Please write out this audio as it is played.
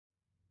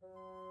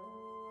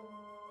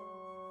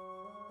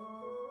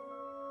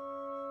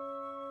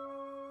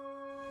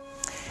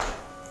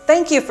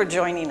Thank you for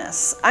joining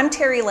us. I'm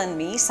Terry Lynn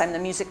Meese. I'm the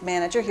music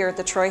manager here at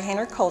the Troy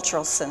Hayner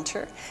Cultural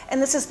Center,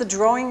 and this is the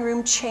Drawing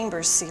Room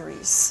Chamber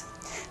Series.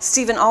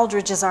 Stephen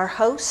Aldridge is our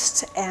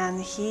host, and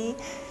he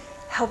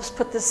helps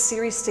put this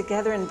series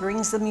together and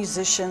brings the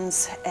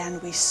musicians,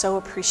 and we so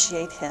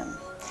appreciate him.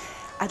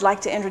 I'd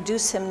like to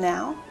introduce him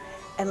now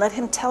and let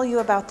him tell you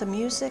about the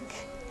music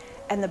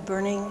and the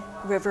Burning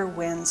River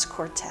Winds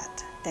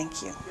Quartet.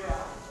 Thank you.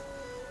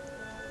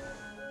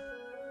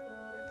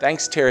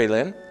 Thanks, Terry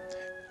Lynn.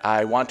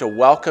 I want to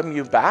welcome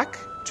you back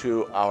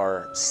to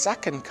our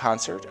second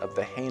concert of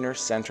the Hayner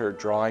Center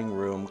Drawing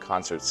Room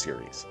Concert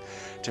Series.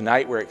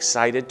 Tonight we're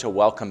excited to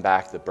welcome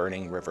back the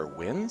Burning River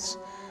Winds.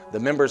 The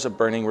members of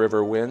Burning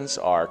River Winds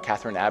are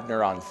Catherine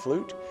Abner on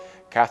flute,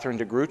 Catherine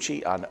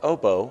deGruchy on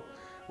oboe,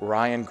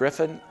 Ryan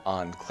Griffin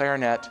on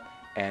clarinet,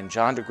 and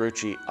John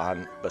deGruchy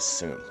on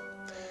bassoon.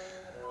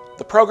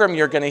 The program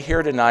you're going to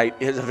hear tonight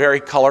is a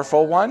very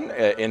colorful one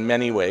in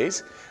many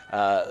ways.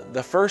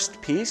 The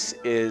first piece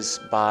is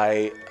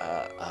by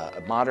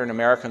a modern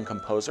American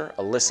composer,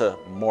 Alyssa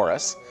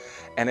Morris,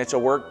 and it's a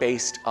work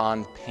based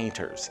on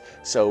painters.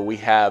 So we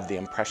have the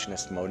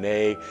Impressionist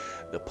Monet,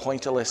 the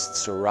Pointillist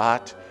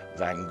Seurat,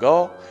 Van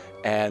Gogh,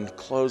 and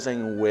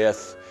closing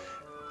with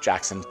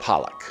Jackson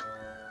Pollock.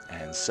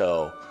 And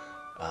so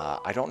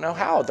I don't know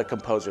how the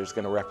composer is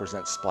going to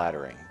represent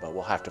splattering, but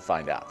we'll have to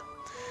find out.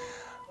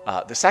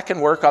 The second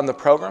work on the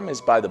program is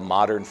by the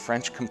modern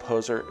French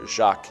composer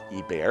Jacques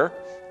Ibert.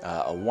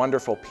 A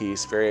wonderful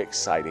piece, very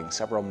exciting,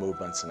 several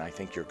movements, and I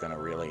think you're going to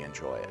really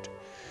enjoy it.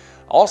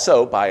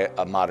 Also by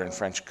a modern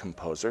French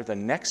composer, the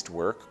next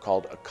work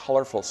called A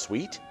Colorful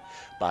Suite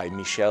by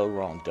Michel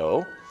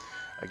Rondeau.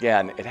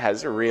 Again, it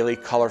has really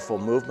colorful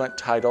movement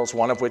titles,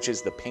 one of which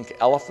is The Pink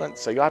Elephant,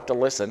 so you'll have to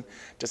listen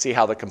to see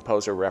how the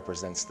composer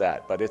represents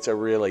that, but it's a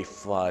really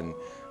fun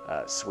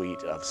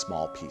suite of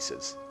small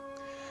pieces.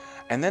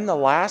 And then the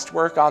last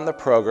work on the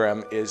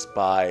program is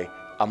by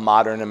a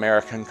modern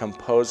American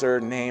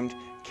composer named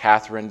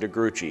Catherine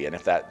deGruchy. And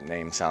if that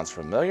name sounds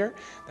familiar,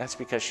 that's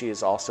because she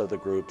is also the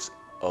group's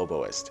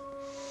oboist.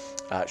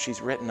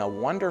 She's written a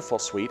wonderful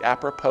suite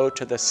apropos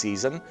to the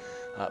season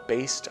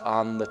based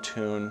on the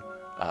tune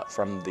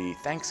from the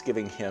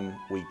Thanksgiving hymn,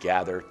 We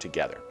Gather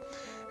Together.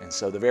 And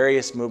so the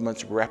various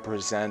movements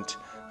represent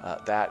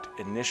that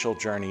initial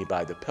journey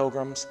by the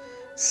Pilgrims.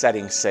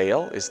 Setting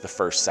Sail is the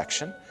first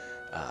section.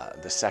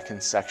 The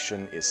second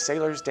section is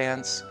Sailor's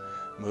Dance,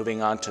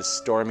 moving on to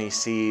Stormy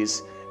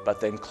Seas, but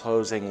then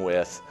closing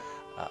with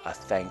a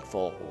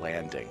Thankful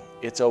Landing.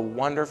 It's a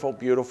wonderful,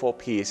 beautiful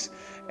piece,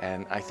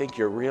 and I think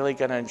you're really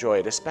going to enjoy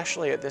it,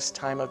 especially at this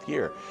time of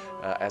year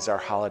as our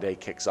holiday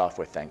kicks off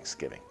with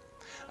Thanksgiving.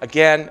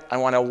 Again, I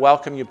want to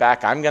welcome you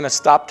back. I'm going to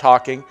stop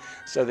talking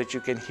so that you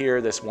can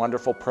hear this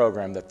wonderful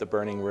program that the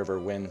Burning River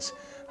Winds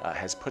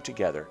has put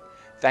together.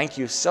 Thank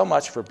you so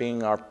much for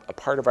being a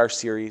part of our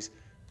series.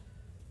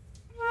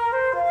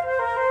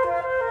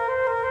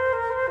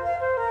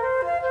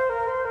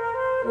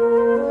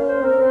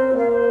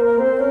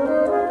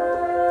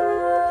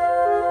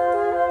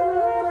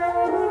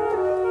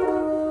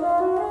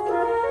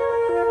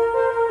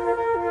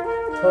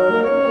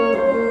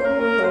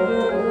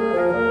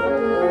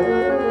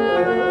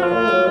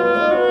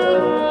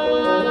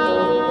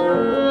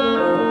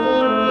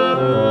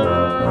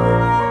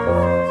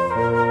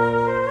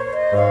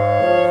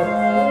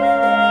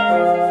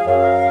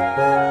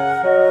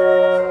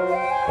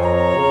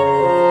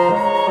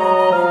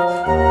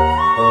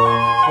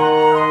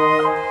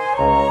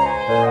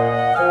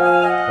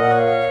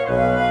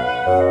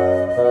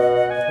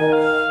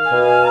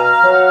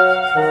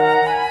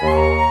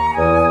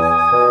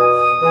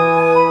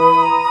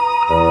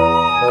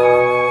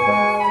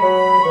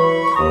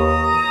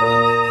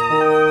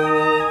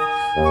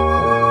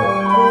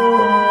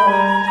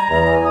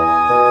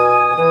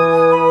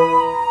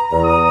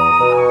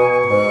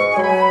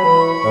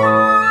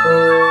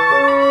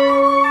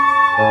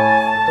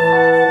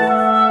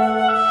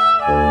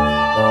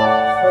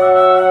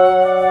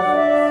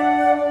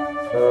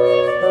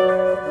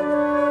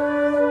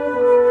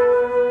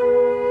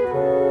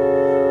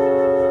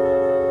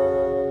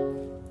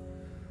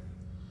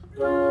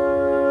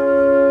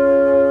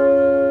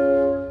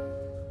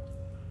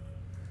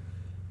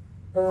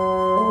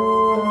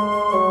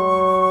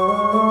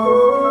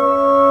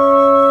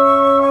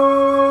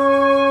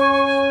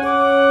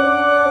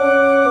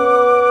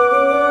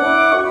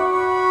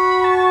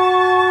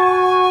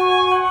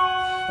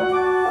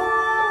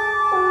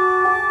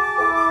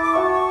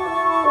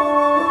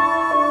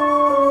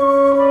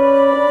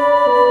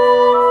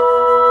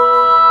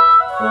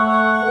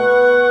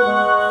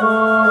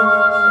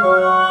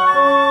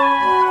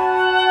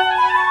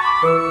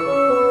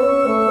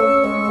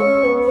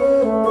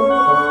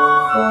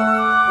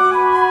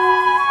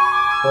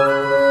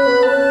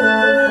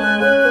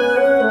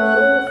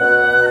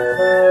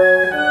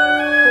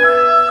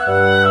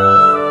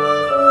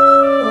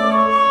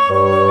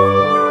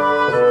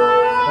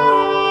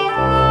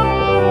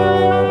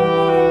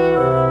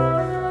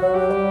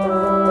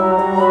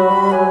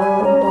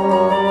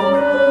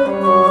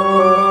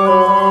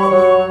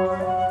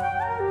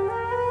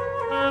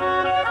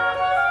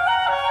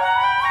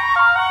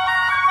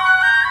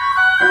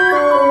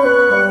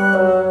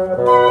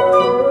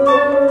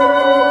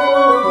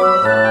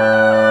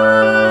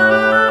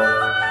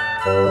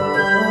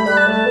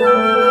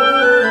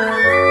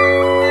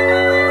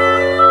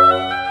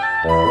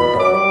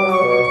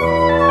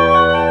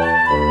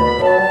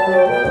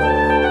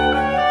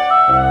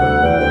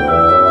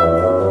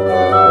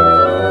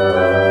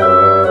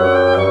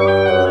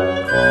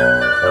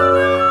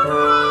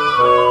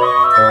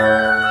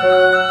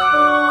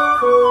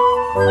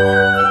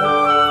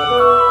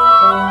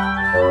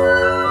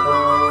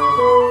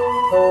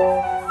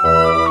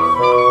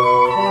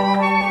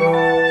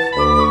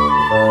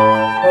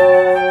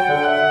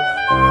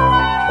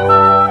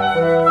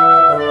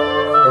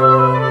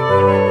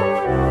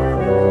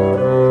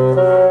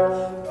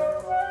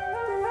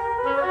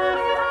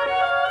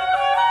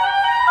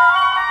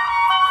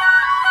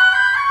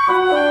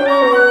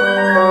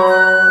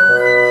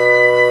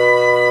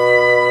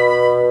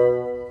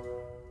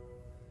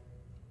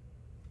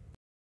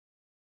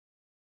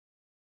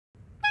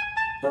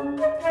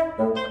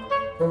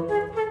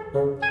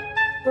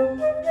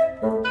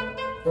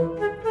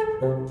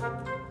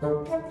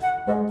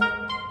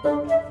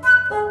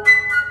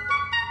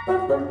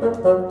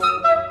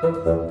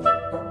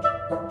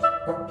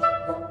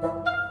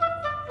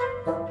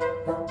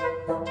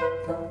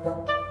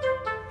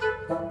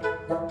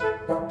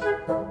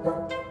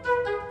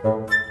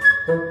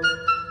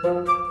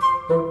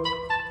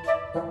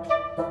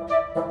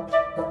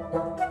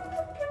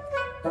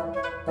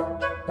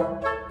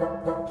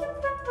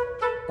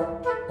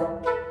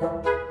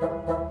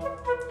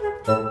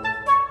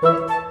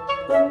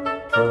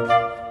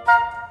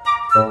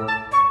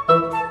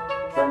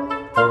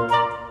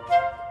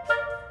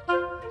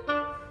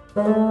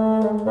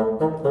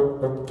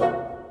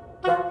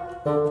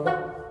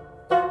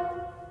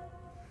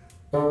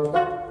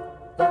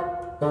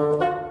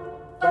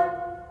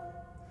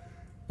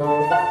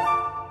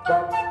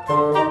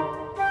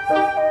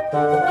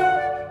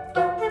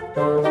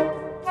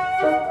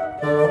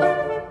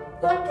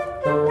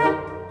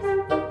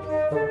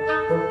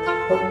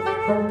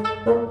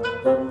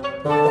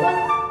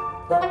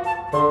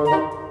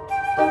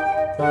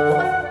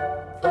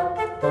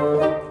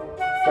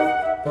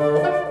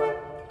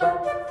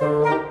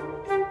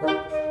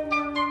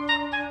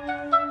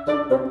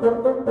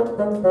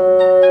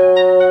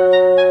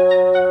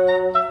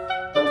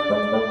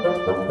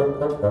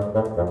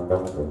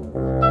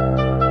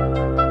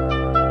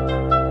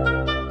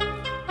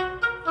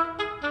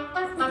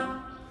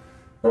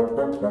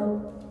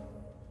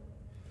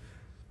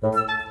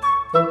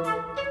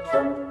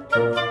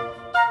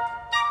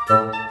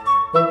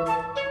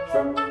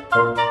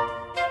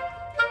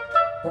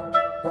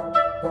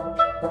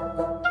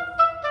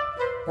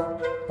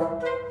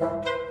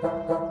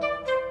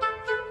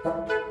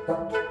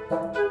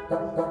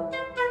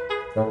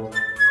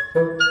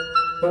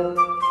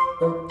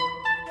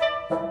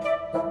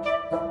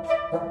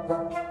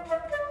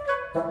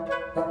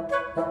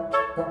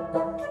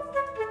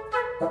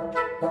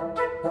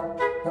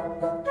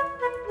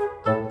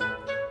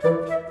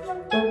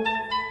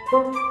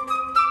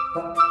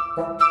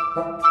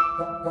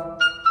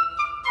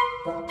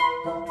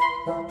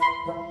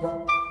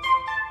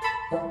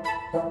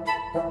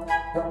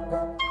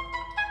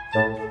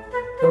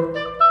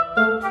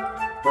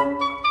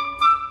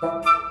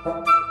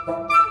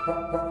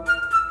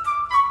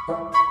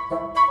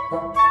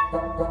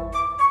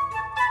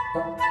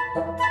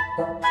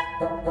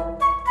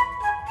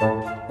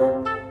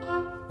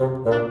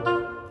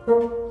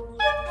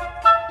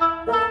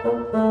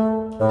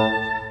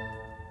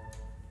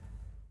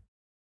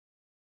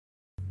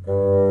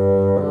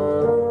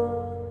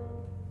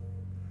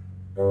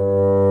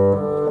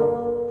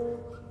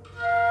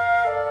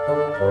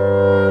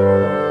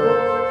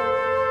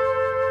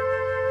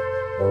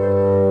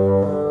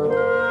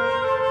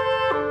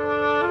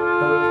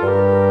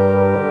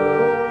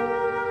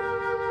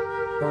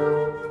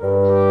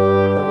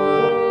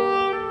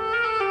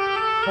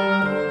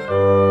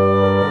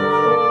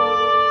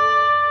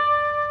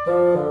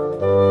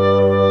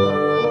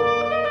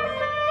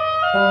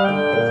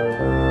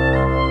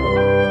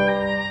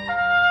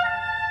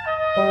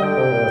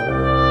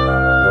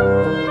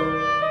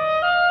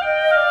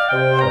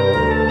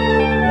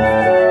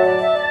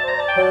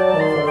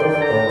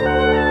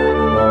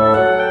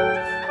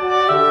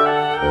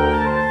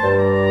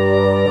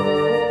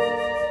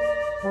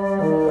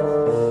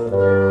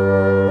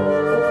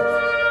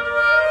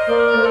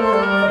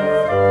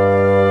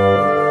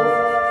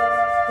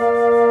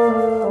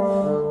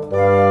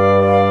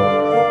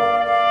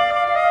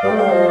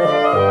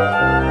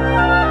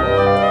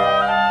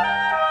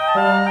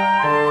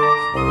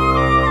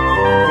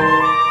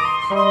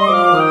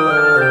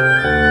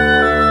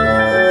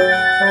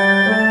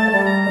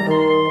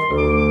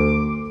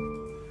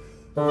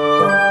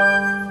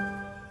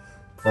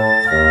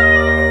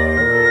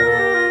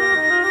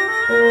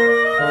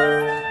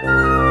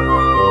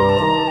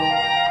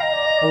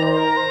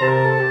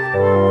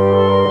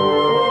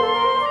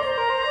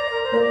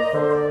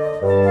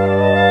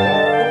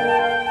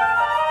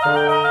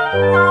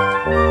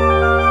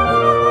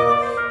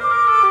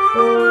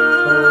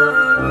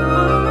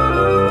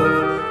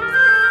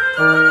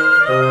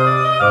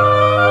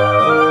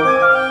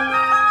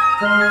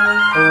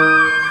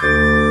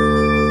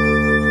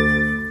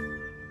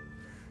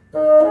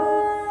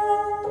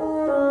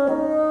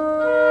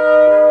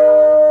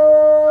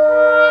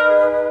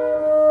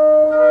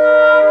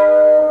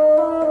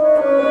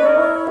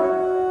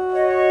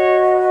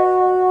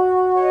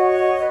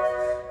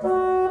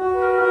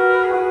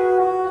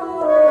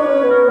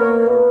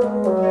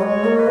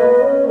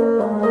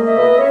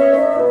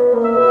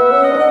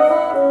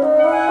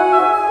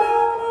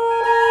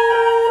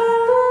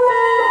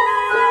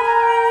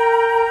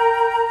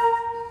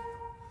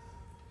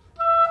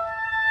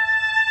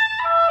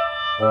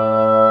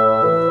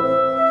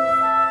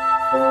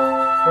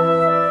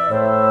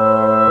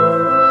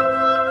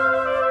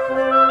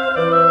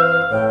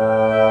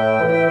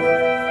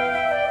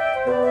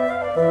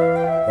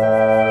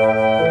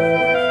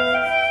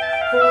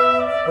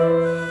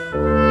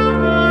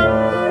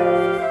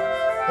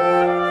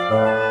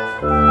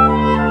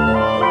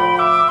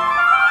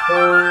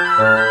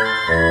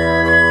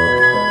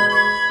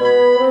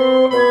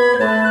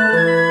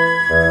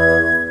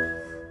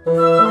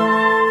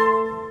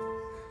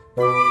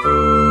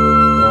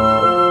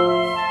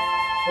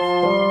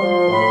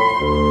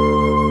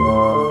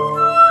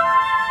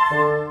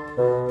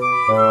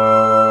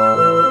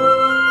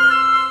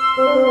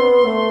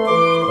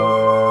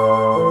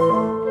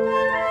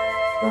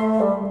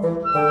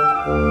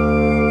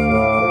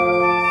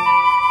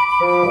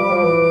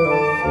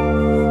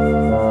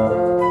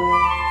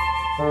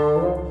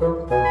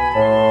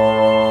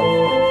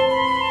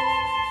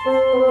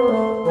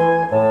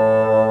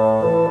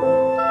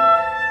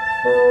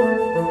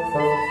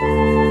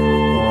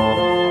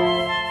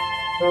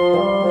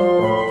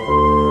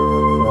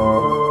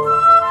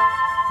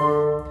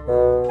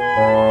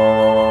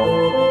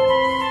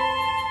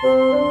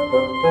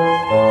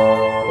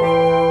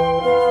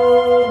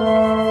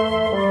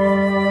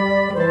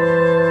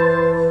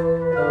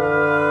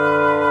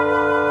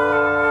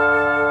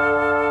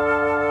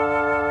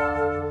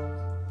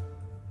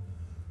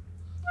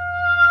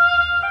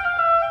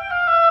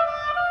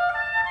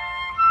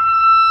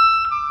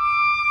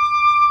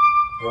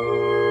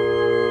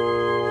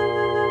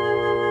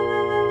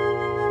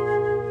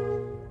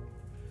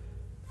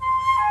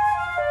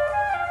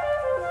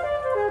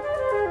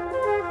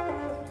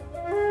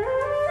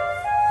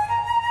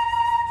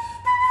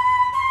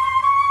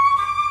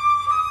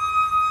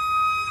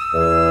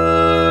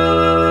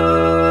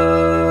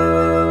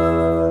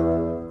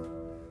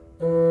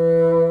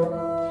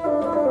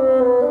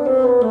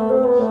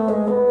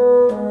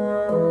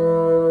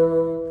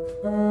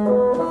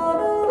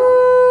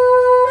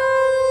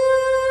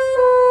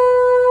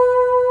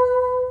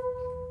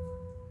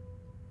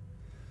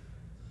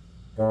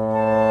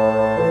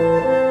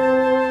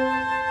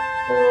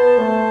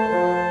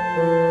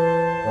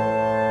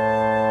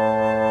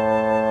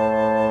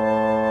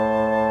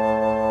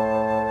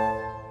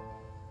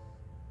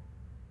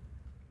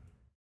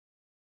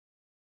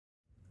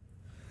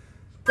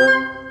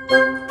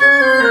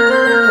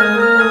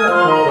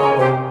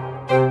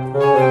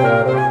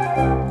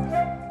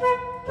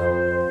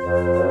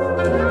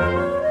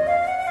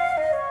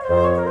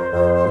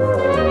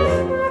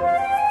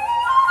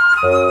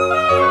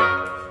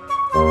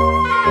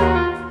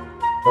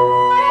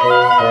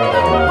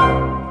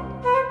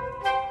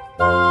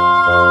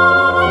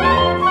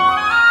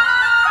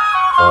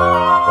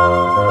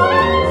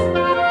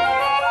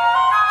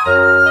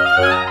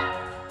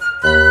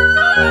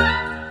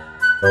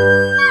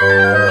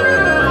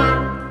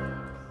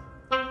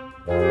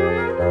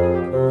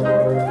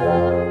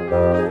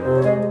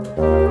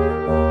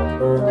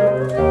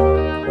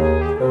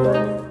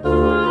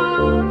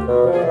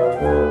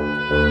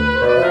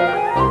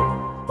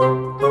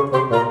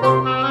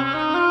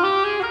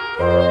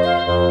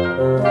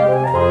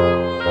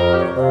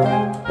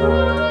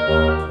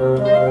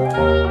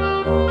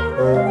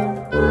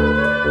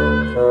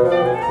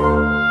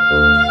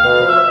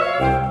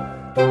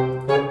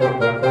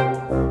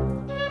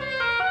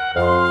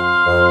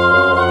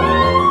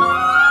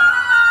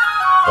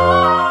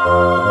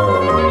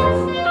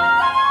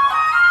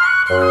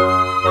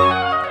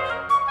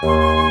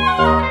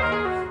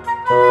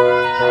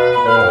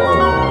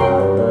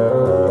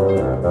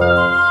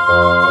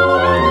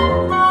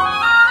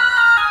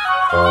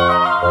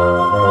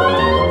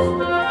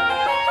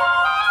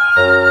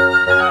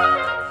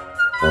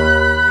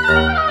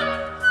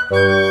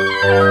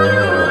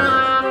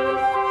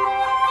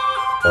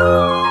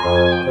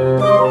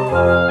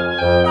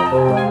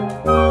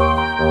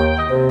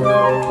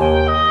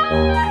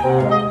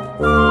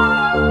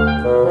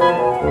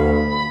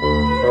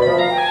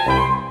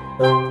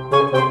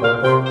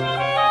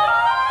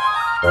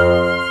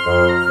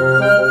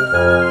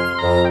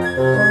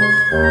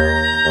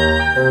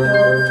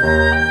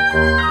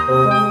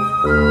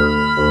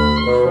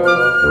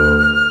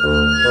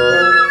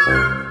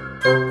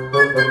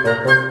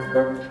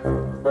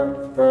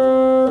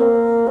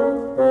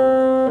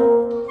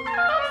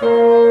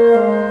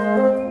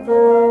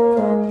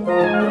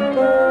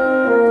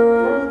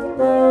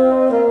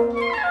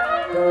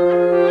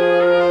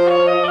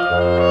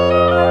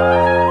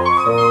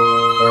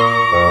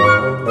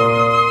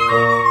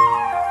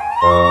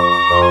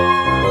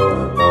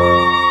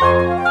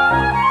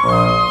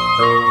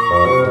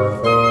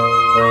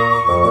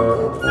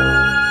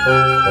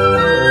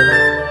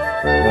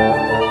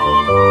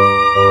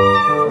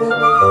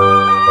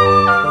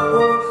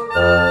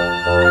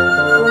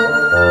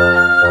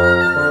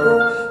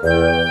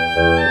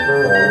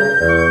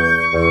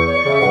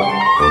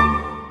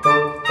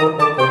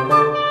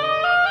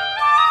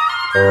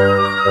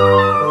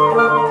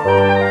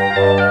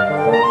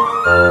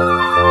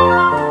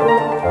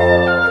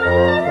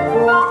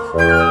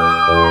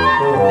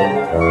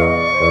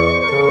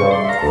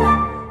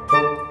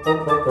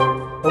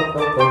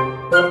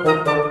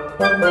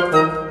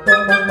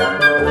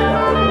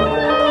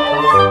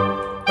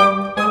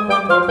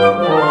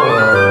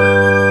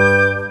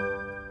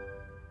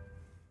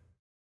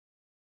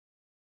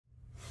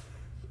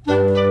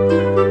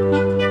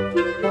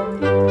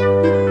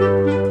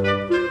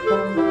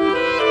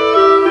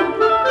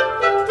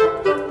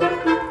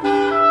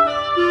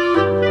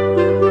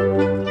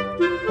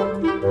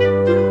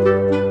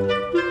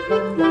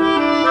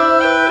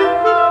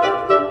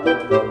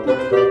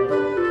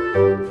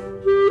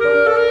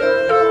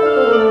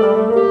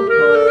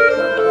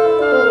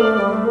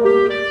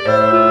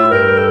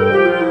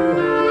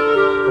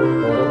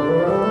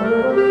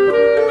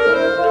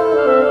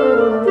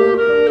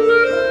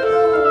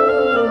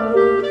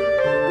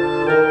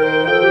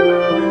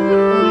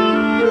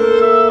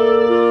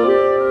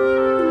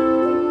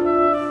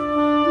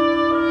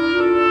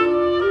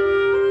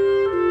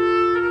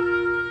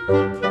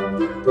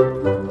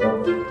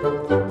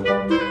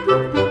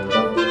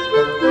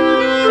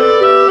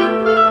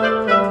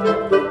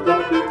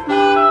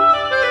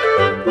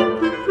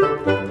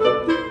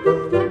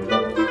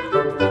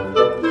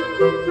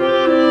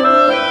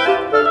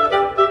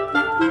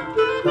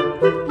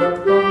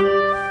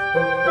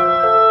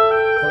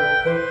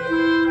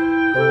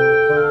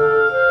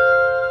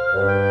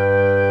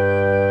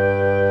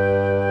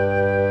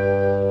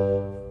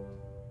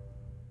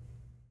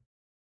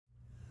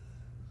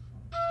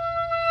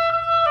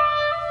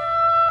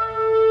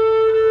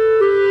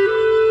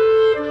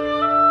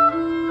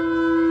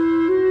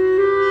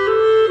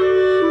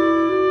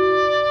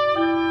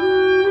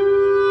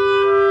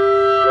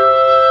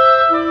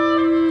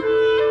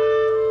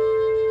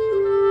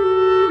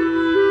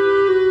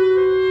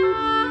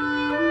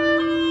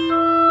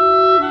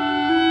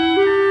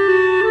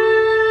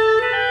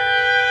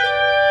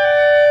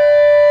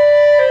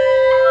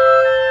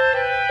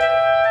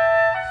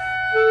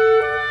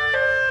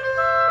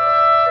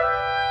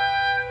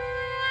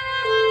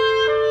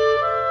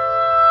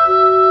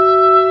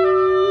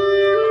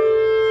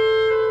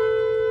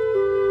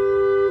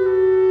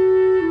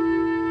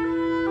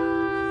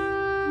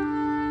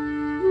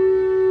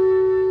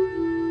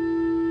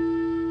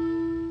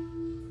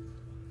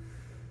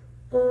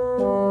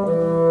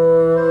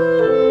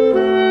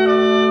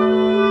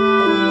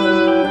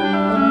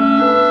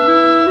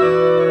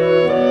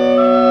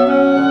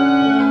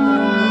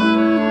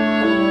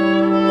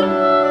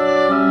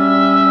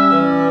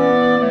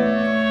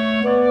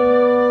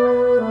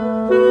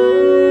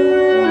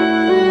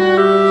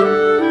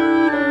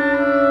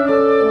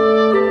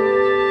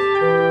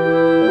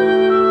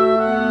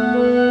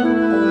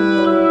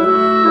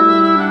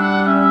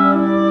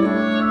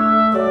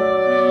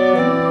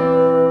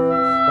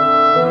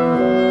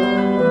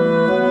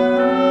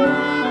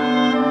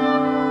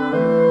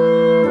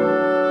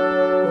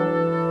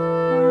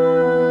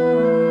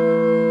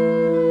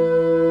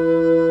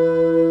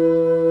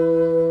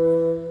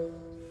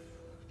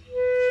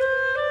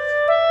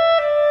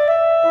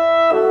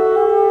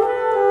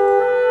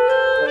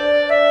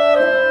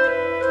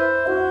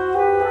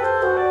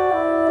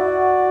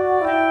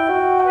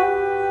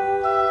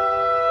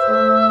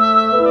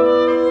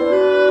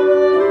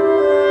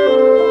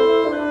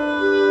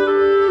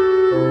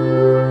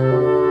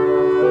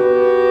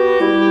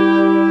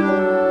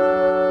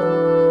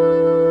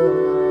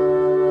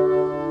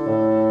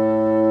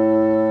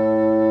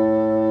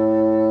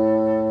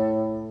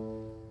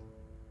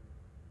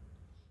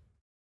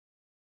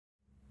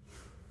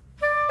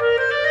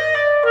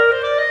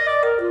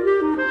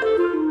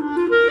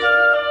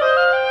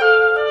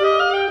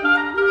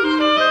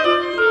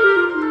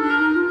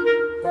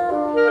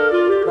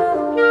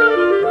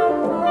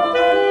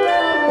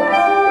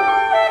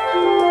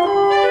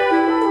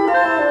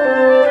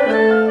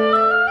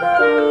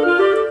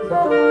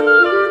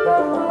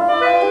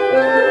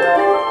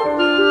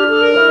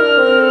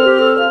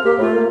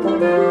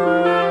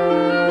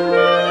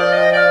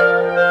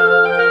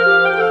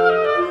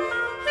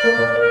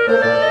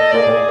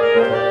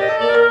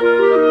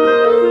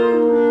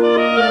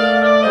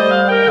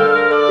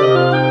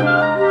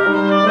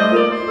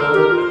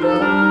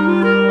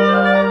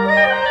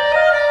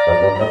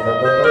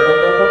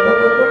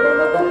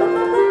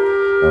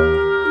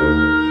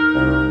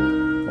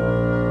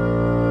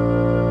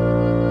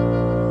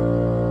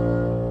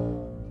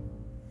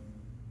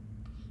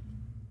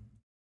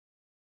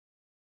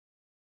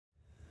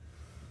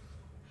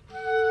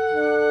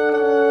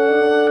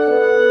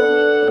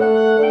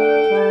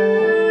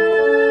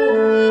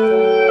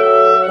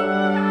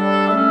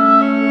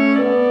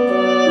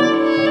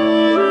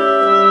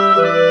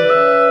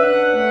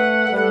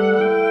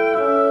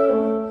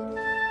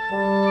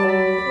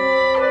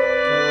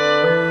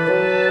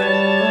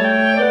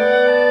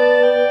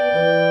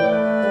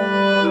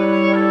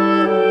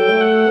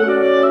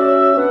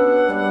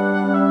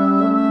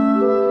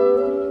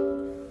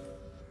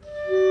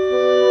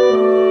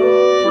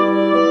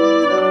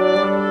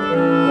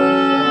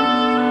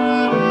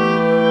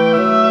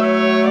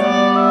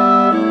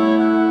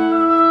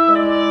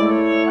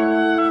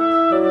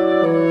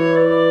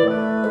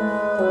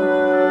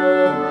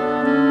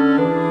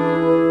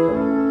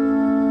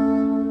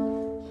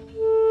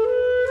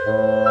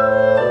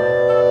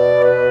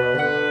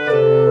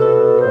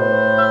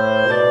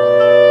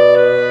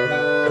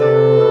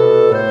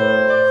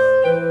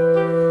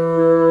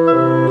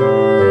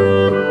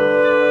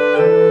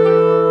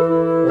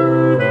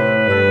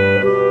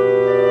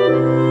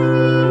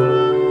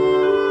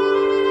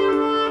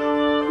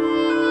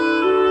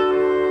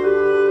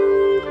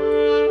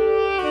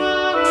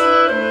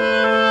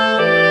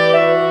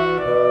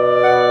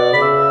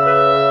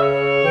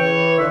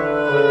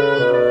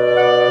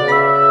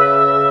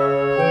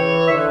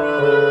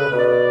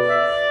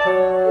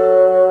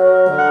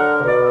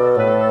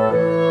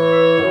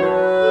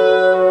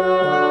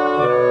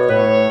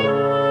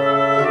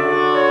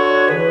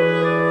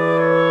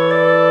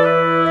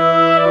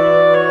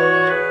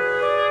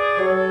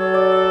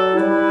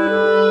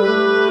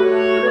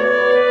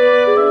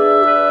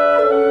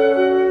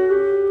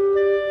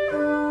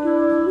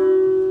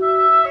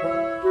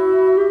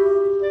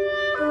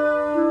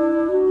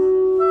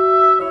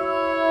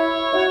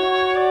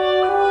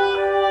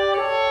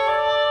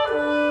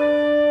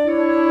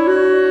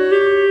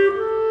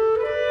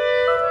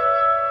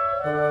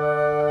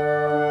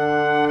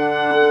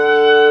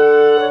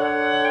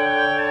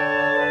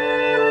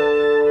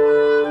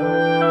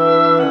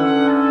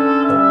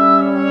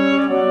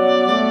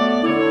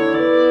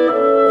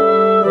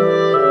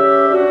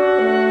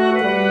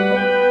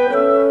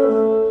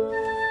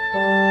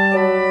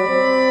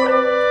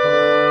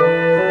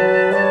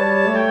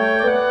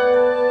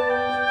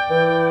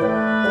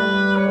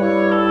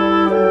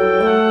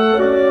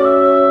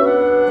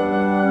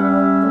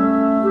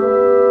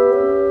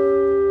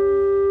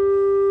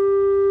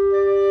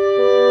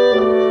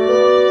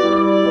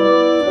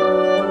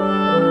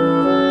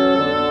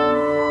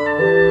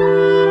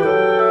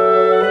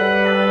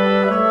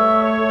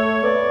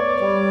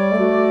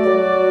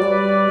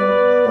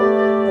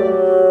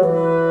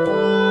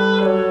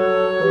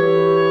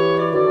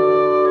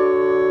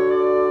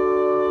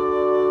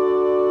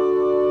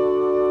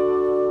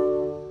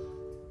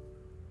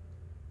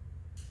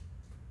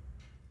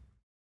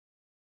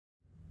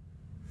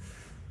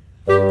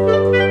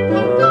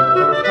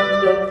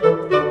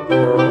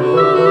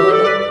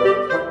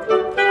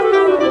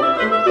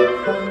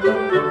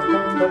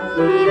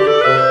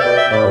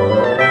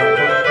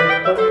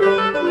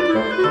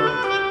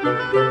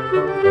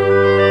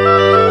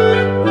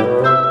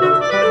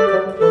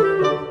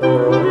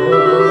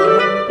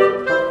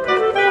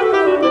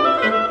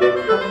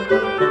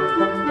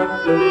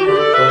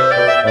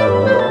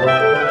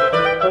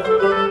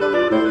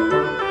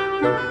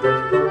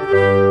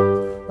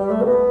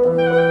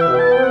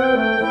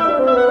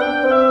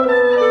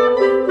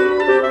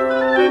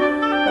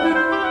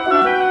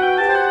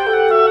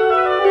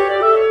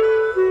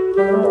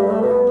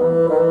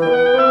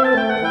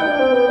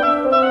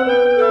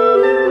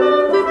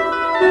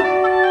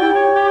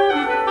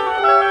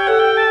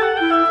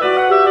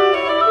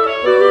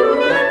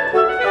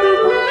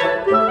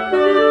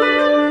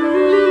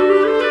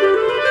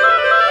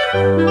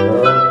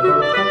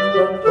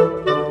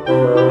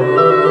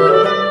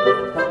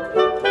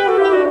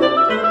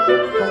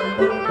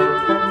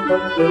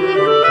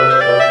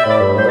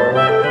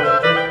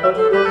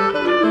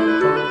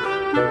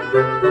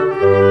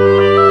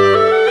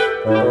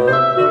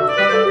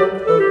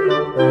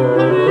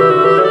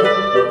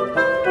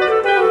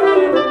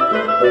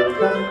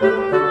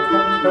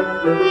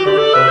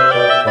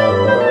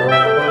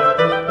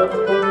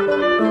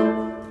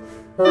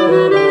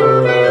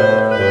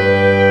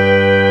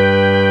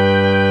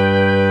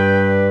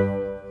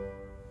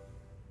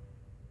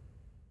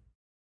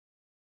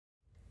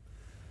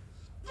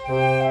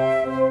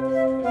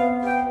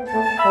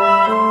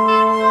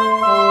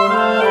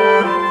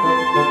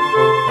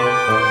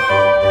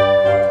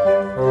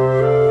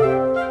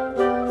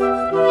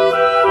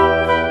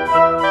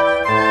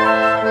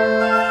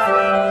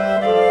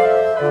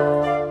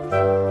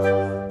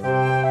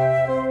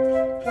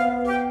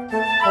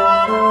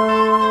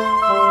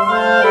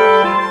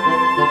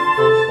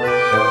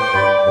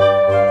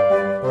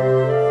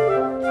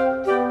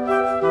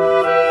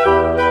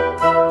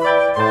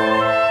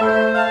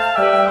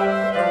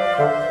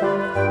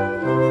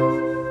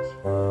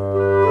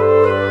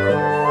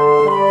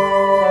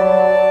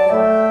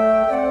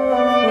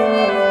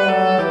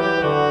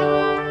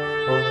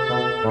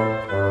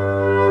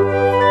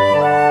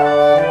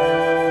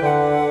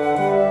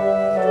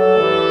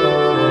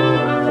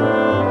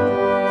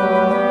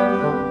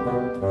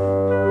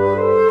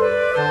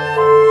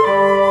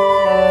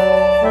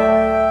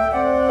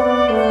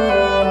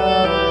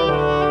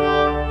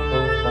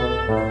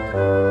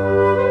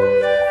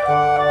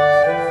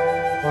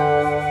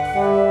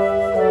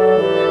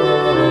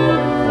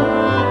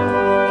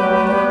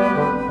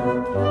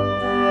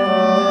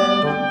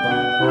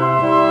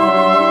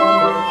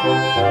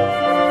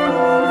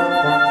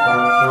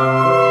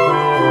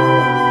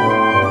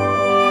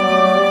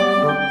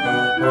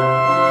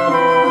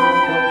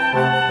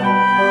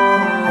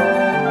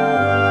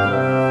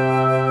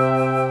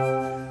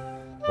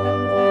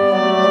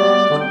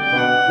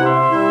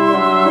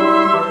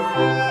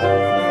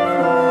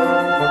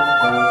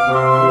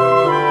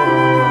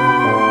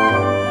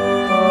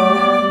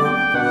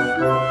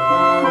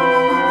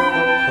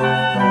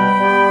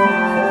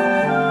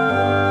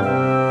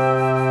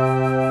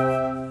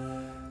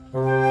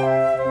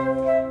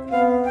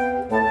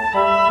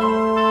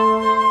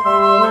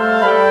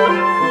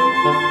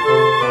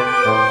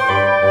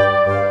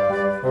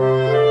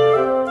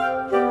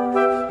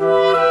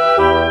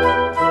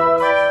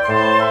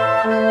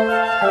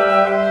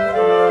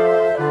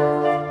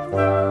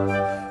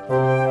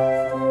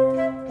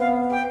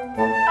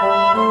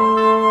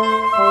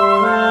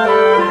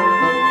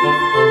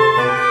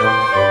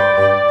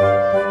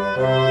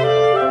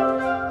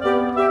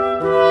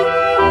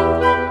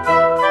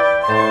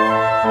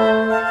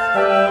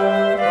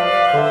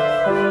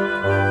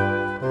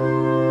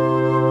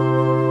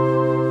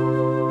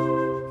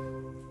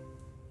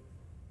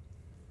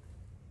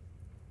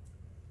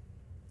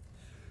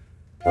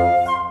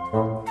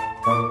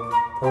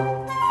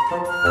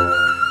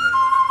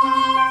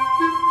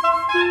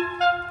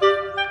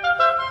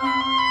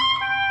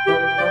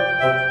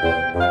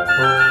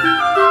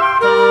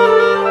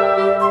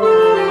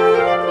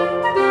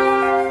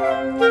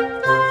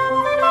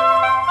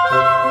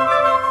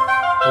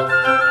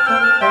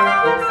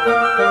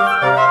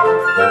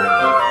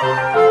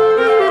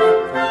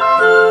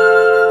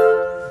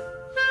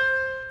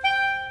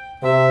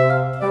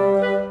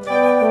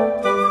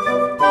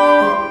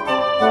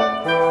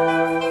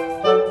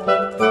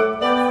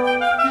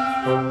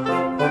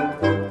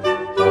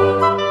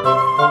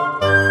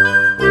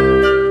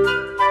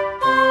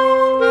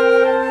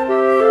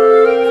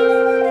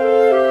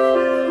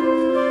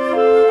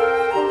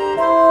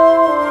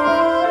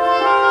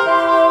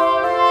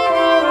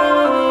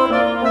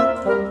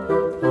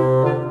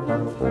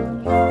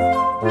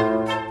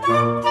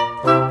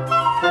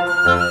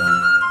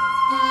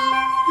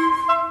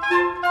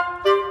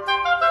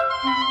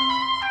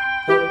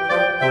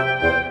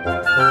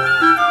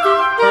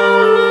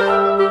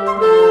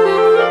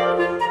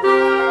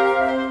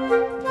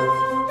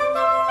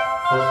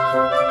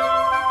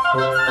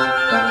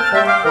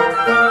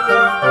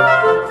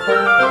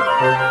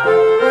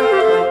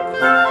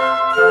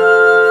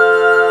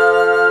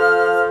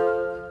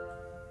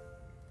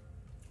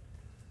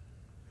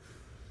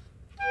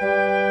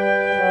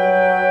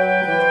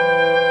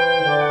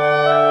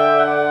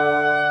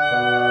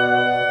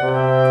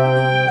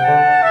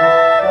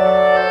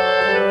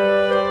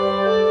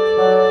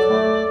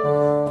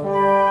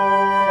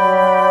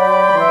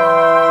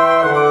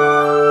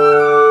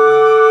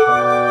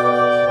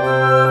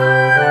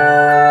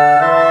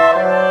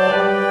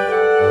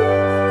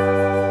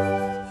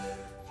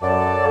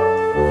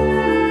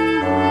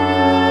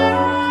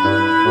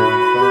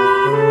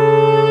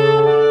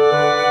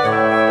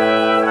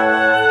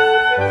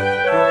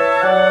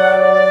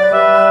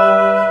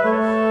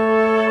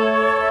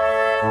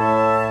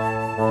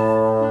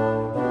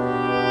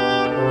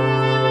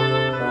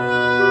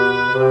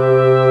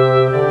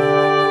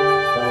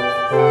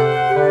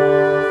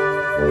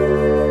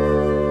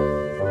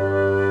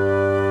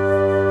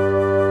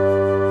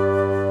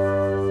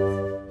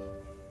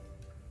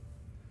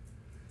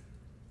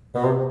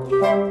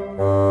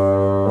 you.